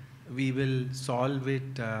think we will solve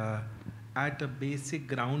it at a basic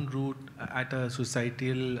ground root at a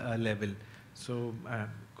societal level. So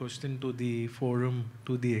question to the forum,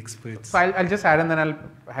 to the experts. So I'll just add and then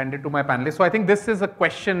I'll hand it to my panelists. So I think this is a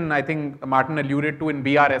question I think Martin alluded to in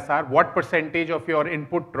BRSR. What percentage of your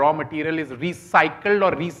input raw material is recycled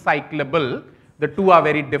or recyclable? The two are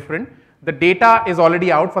very different. The data is already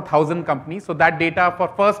out for 1,000 companies. So that data, for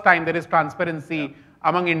first time, there is transparency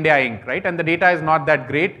among India Inc., right? And the data is not that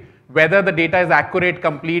great. Whether the data is accurate,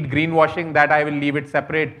 complete, greenwashing, that I will leave it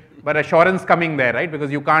separate. But assurance coming there, right?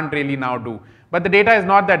 Because you can't really now do. But the data is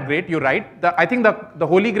not that great, you're right. I think the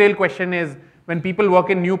holy grail question is, when people work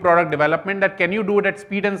in new product development, that can you do it at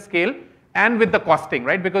speed and scale and with the costing,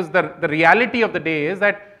 right? Because the reality of the day is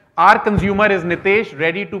that our consumer is, Nitesh,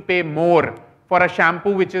 ready to pay more for a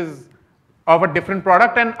shampoo which is of a different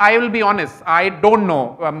product. And I will be honest, I don't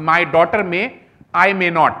know. My daughter may, I may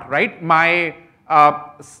not, right? My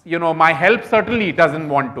my help certainly doesn't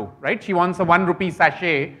want to, right? She wants a 1 rupee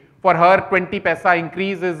sachet. For her, 20 paisa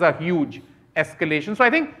increase is a huge escalation. So I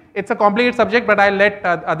think it's a complicated subject, but I'll let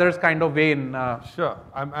others kind of weigh in. Sure,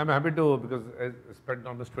 I'm happy to, because I spent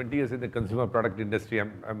almost 20 years in the consumer product industry.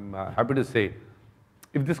 I'm happy to say,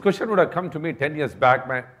 if this question would have come to me 10 years back,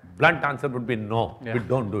 my blunt answer would be no, we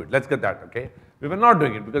don't do it. Let's get that, okay? We were not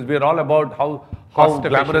doing it because we are all about how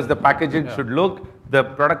glamorous the packaging should look. The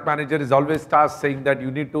product manager is always tasked saying that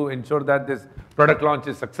you need to ensure that this product launch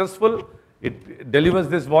is successful. It delivers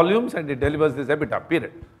these volumes and it delivers this EBITDA,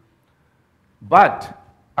 period. But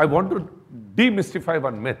I want to demystify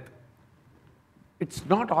one myth. It's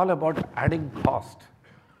not all about adding cost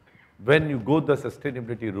when you go the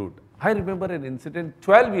sustainability route. I remember an incident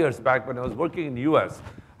 12 years back when I was working in the US.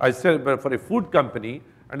 I said for a food company,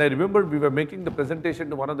 and I remember we were making the presentation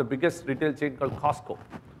to one of the biggest retail chain called Costco.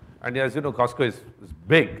 And as you know, Costco is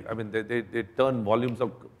big. I mean, they turn volumes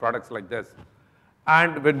of products like this.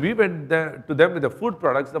 And when we went there to them with the food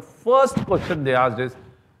products, the first question they asked is,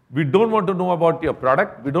 we don't want to know about your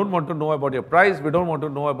product, we don't want to know about your price, we don't want to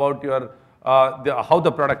know about your how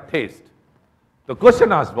the product tastes. The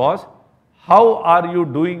question asked was, how are you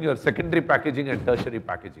doing your secondary packaging and tertiary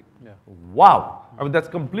packaging? Yeah. Wow. I mean, that's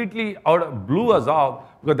completely blew us off,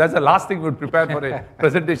 because that's the last thing we would prepare for a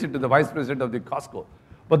presentation to the vice president of the Costco.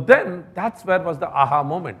 But then that's where was the aha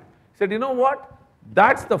moment. He said, you know what?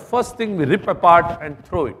 That's the first thing we rip apart and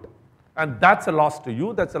throw it. And that's a loss to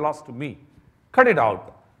you, that's a loss to me. Cut it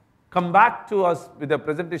out. Come back to us with a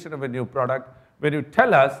presentation of a new product when you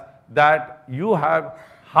tell us that you have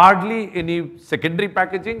hardly any secondary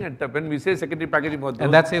packaging. And when we say secondary packaging,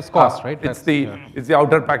 and that saves cost, right? It's the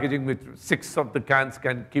outer packaging which 6 of the cans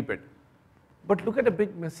can keep it. But look at a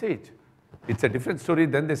big message. It's a different story.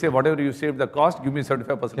 Then they say, whatever you save the cost, give me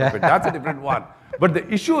 75% of it. That's a different one. But the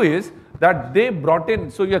issue is that they brought in,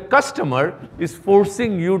 so your customer is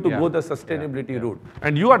forcing you to go the sustainability route.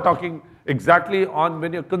 And you are talking exactly on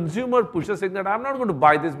when your consumer pushes saying that I'm not going to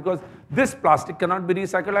buy this because this plastic cannot be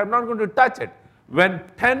recycled, I'm not going to touch it. When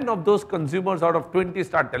 10 of those consumers out of 20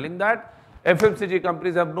 start telling that, FMCG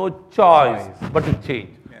companies have no choice but to change.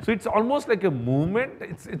 So it's almost like a movement.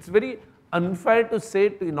 It's very unfair to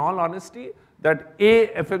say, in all honesty, that a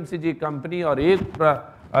FMCG company or a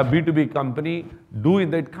B2B company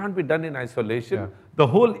it can't be done in isolation. The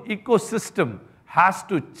whole ecosystem has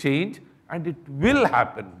to change, And it will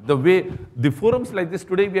happen. The way, the forums like this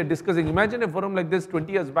today we are discussing, imagine a forum like this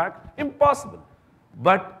 20 years back, impossible.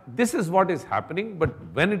 But this is what is happening, but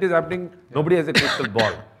when it is happening, nobody has a crystal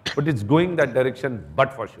ball. But it's going that direction,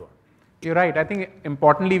 but for sure. You're right. I think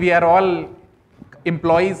importantly, we are all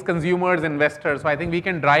employees, consumers, investors. So I think we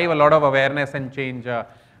can drive a lot of awareness and change.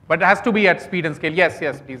 But it has to be at speed and scale. Yes,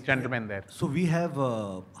 yes, please, gentlemen there. So we have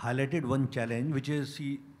highlighted one challenge, which is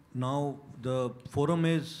now the forum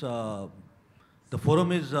is aware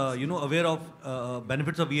of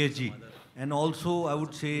benefits of ESG, and also I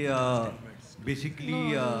would say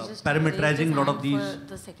basically parameterizing a lot of these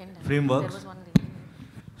frameworks.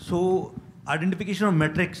 So identification of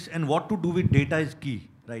metrics and what to do with data is key,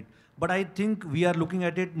 right? But I think we are looking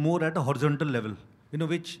at it more at a horizontal level,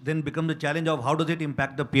 which then becomes the challenge of how does it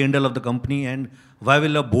impact the P&L of the company and why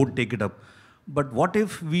will a board take it up? But what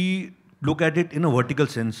if we look at it in a vertical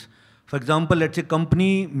sense? For example, let's say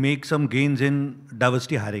company makes some gains in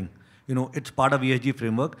diversity hiring. It's part of ESG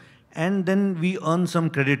framework. And then we earn some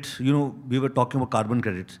credits. We were talking about carbon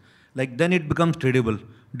credits. Like then it becomes tradable.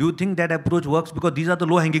 Do you think that approach works? Because these are the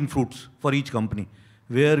low-hanging fruits for each company,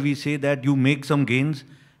 where we say that you make some gains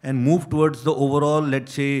and move towards the overall,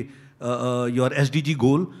 let's say, your SDG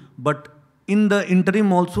goal, but in the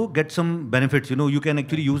interim also get some benefits. You can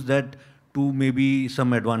actually use that to maybe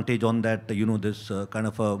some advantage on that, this kind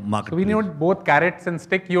of a market. So we need both carrots and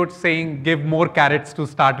stick. You're saying give more carrots to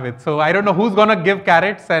start with. So I don't know who's going to give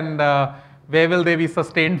carrots and where will they be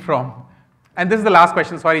sustained from. And this is the last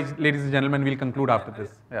question. Sorry, ladies and gentlemen, we'll conclude after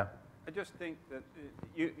this. Yeah. I just think that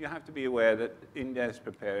you have to be aware that India is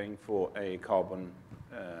preparing for a carbon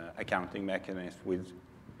accounting mechanism which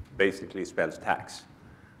basically spells tax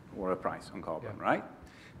or a price on carbon, right?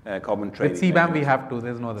 Carbon trading. With CBAM we have to,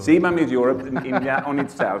 there's no other way. CBAM is Europe, and India on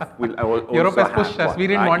itself will also Europe has pushed have us, we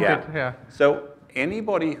didn't want it. Yeah. So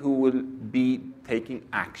anybody who will be taking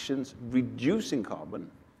actions reducing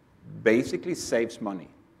carbon basically saves money.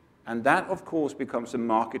 And that, of course, becomes a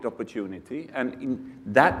market opportunity, and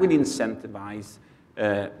that will incentivize,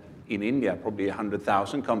 in India, probably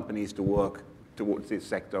 100,000 companies to work towards this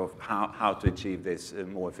sector of how to achieve this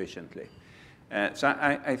more efficiently. So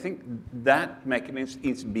I think that mechanism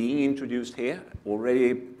is being introduced here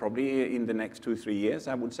already, probably in the next 2-3 years.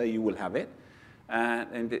 I would say you will have it,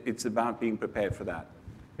 and it's about being prepared for that.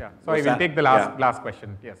 Yeah. Sorry, we'll take the last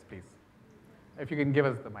question. Yes, please. If you can give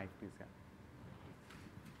us the mic, please. Yeah.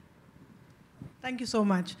 Thank you so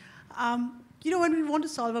much. When we want to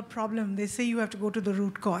solve a problem, they say you have to go to the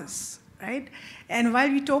root cause, right? And while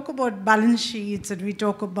we talk about balance sheets and we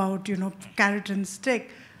talk about, carrot and stick,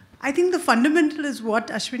 I think the fundamental is what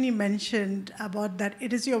Ashwini mentioned about that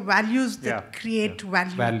it is your values that create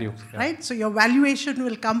value, right? So your valuation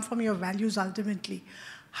will come from your values ultimately.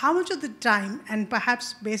 How much of the time, and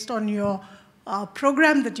perhaps based on your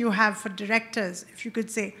program that you have for directors, if you could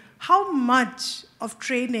say, how much of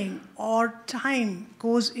training or time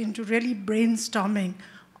goes into really brainstorming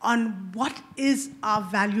on what is our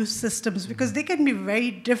value systems? Because they can be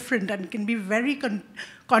very different and can be very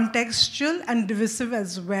contextual and divisive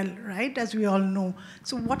as well, right? As we all know.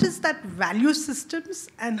 So what is that value systems,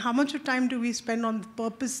 and how much of time do we spend on the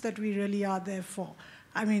purpose that we really are there for?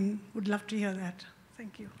 I mean, would love to hear that.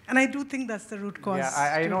 Thank you. And I do think that's the root cause.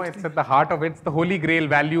 Yeah, I know it's at the heart of it. It's the holy grail,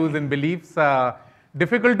 values and beliefs.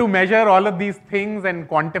 Difficult to measure all of these things and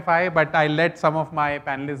quantify, but I let some of my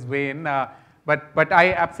panelists weigh in. But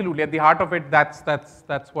I absolutely, at the heart of it, that's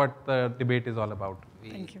what the debate is all about.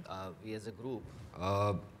 Thank you. We as a group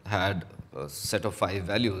had a set of 5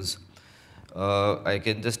 values. I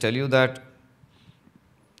can just tell you that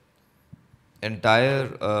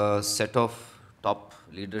entire set of top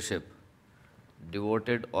leadership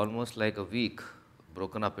devoted almost like a week,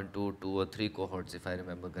 broken up into 2 or 3 cohorts, if I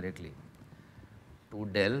remember correctly, to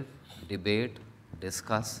delve, debate,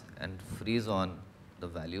 discuss, and freeze on the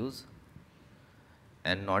values.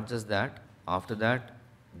 And not just that, after that,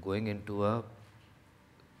 going into a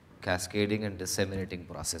cascading and disseminating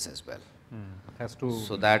process as well. Has to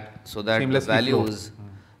so that the values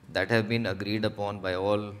that have been agreed upon by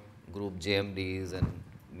all group JMDs and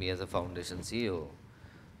me as a foundation CEO,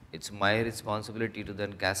 it's my responsibility to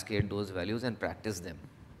then cascade those values and practice them.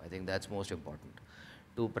 I think that's most important.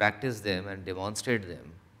 To practice them and demonstrate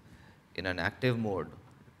them in an active mode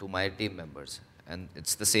to my team members. And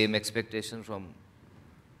it's the same expectation from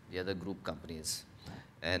the other group companies.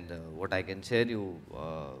 And what I can share you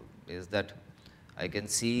is that I can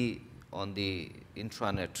see on the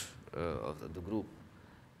intranet of the group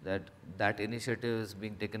that initiative is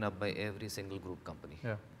being taken up by every single group company,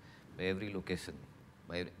 by every location,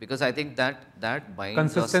 Because I think that binds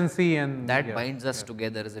consistency us, and binds us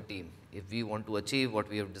together as a team. If we want to achieve what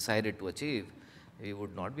we have decided to achieve, we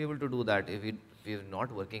would not be able to do that if we are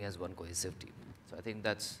not working as one cohesive team. So I think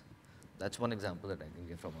that's one example that I can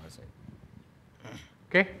give from our side.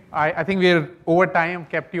 Okay, I think we're over time,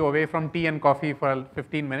 kept you away from tea and coffee for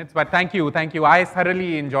 15 minutes, but thank you. I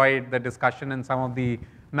thoroughly enjoyed the discussion and some of the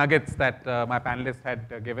nuggets that my panelists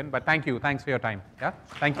had given, but thanks for your time. Yeah,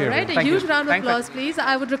 thank you. All right, everyone. a huge round of applause, please.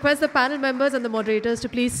 I would request the panel members and the moderators to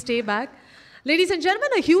please stay back. Ladies and gentlemen,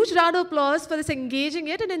 a huge round of applause for this engaging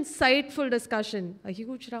yet an insightful discussion. A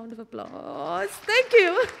huge round of applause. Thank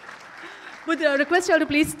you. Would request you all to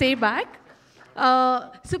please stay back.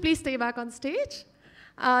 So please stay back on stage.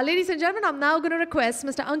 Ladies and gentlemen, I'm now going to request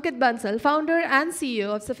Mr. Ankit Bansal, founder and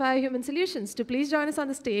CEO of Sapphire Human Solutions, to please join us on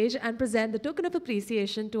the stage and present the token of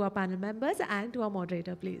appreciation to our panel members and to our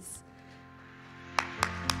moderator, please.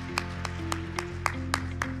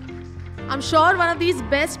 I'm sure one of these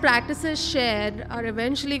best practices shared are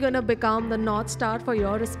eventually going to become the North Star for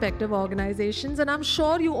your respective organizations, and I'm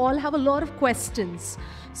sure you all have a lot of questions.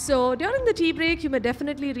 So during the tea break, you may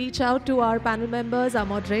definitely reach out to our panel members, our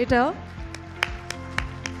moderator.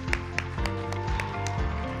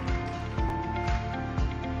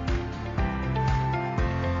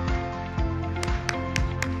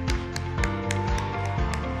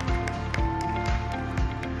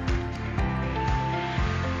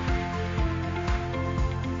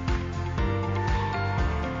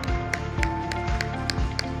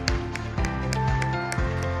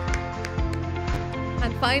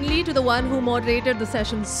 Finally, to the one who moderated the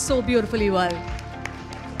session so beautifully well.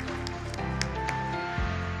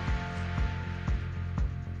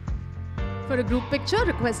 For a group picture,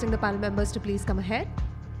 requesting the panel members to please come ahead.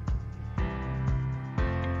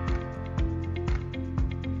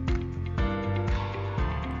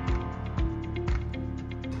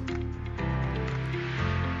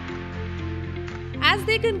 As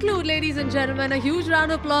they conclude, ladies and gentlemen, a huge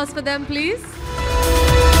round of applause for them, please.